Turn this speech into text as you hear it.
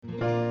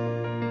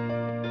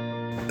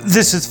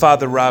This is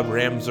Father Rob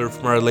Ramser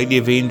from Our Lady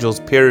of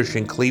Angels Parish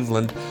in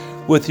Cleveland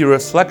with your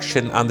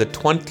reflection on the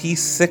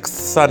 26th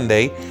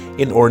Sunday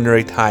in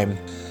Ordinary Time.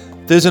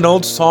 There's an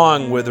old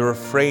song where the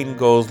refrain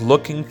goes,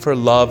 looking for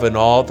love in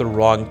all the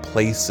wrong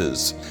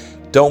places.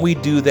 Don't we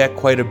do that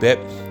quite a bit?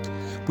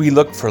 We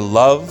look for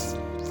love,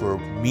 for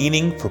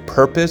meaning, for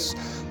purpose,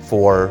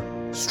 for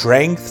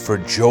strength, for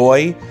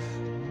joy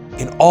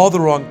in all the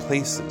wrong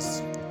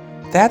places.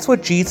 That's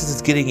what Jesus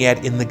is getting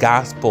at in the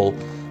gospel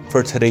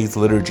for today's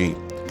liturgy.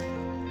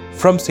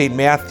 From St.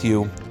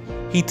 Matthew,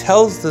 he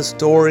tells the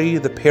story,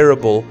 the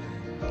parable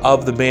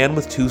of the man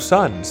with two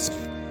sons.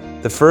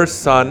 The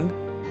first son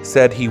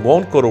said he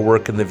won't go to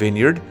work in the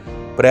vineyard,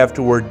 but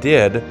afterward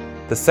did.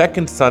 The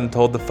second son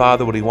told the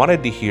father what he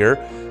wanted to hear,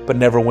 but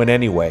never went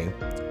anyway.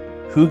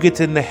 Who gets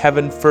into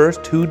heaven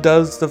first? Who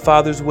does the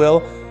Father's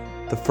will?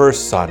 The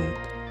first son.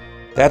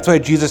 That's why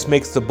Jesus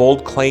makes the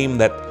bold claim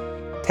that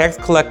tax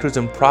collectors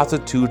and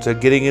prostitutes are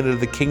getting into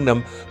the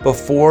kingdom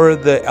before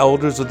the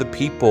elders of the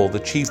people, the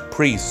chief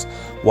priests.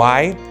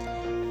 Why?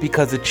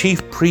 Because the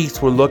chief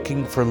priests were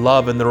looking for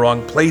love in the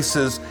wrong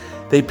places.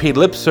 They paid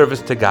lip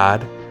service to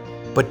God,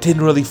 but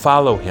didn't really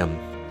follow him.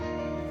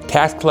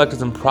 Tax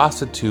collectors and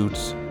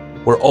prostitutes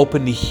were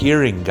open to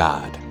hearing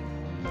God.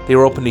 They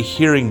were open to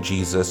hearing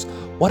Jesus.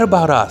 What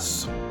about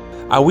us?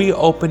 Are we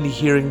open to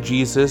hearing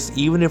Jesus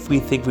even if we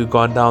think we've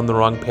gone down the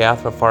wrong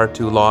path for far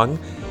too long?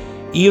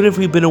 Even if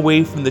we've been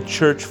away from the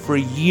church for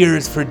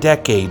years, for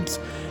decades,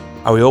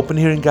 are we open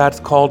to hearing God's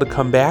call to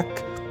come back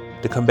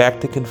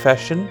to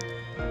confession?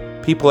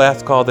 People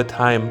ask all the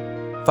time,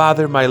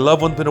 Father, my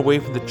loved one's been away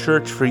from the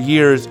church for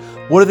years.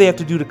 What do they have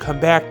to do to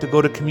come back, to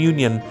go to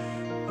communion?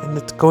 And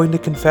it's going to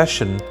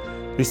confession,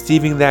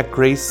 receiving that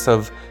grace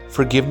of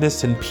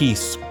forgiveness and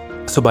peace.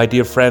 So my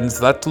dear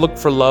friends, let's look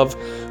for love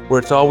where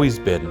it's always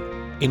been,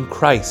 in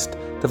Christ,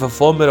 the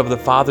fulfillment of the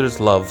Father's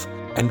love,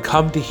 and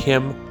come to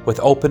him with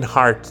open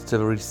hearts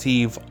to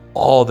receive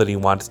all that he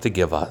wants to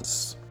give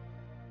us.